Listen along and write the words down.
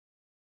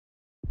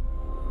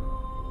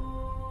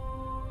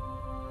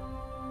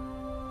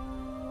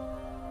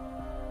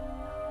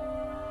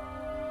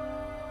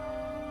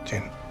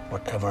Jyn,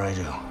 whatever I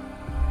do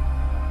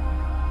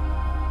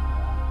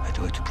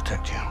it to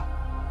protect you.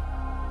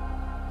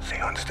 So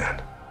you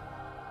understand?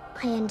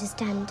 I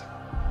understand.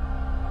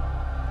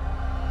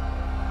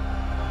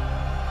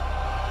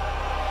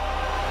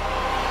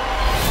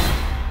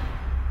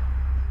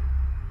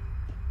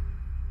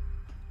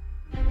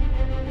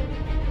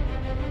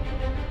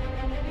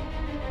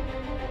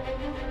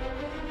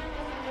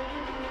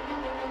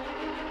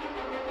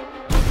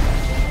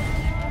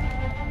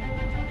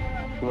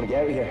 You want to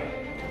get out of here?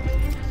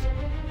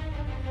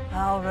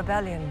 Our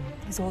rebellion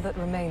is all that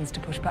remains to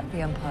push back the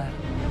Empire.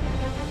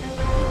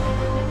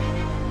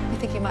 We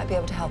think you might be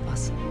able to help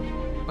us.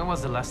 When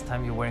was the last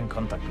time you were in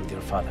contact with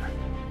your father?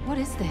 What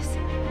is this?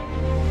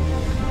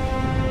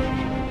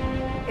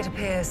 It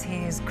appears he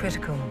is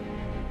critical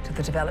to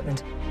the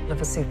development of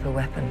a super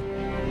weapon.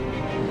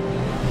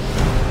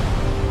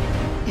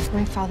 If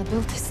my father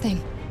built this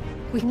thing,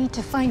 we need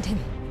to find him.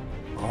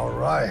 All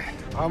right.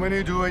 How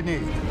many do I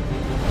need?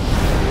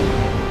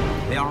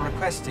 They are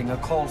requesting a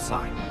call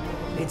sign.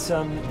 It's,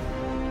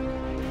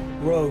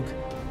 Rogue.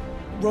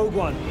 Rogue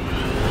One.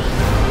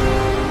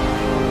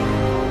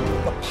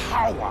 The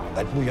power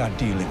that we are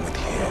dealing with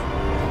here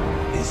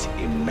is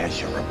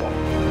immeasurable.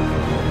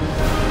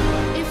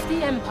 If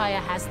the Empire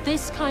has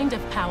this kind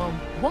of power,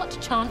 what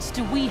chance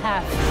do we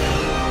have?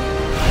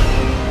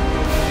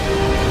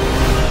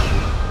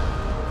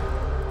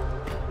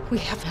 We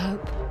have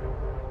hope.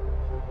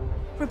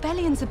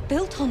 Rebellions are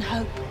built on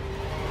hope.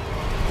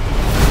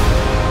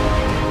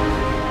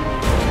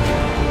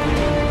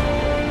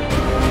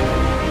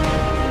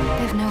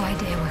 They've no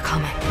idea we're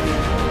coming.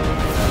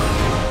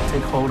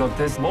 Take hold of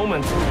this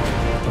moment.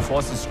 The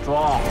Force is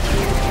strong.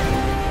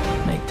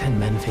 Make 10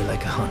 men feel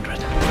like 100.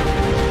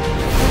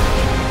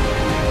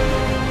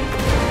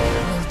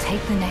 We'll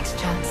take the next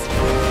chance.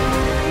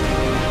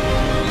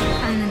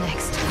 And the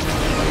next.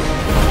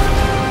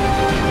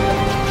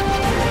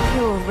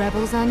 You're all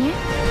rebels, aren't you?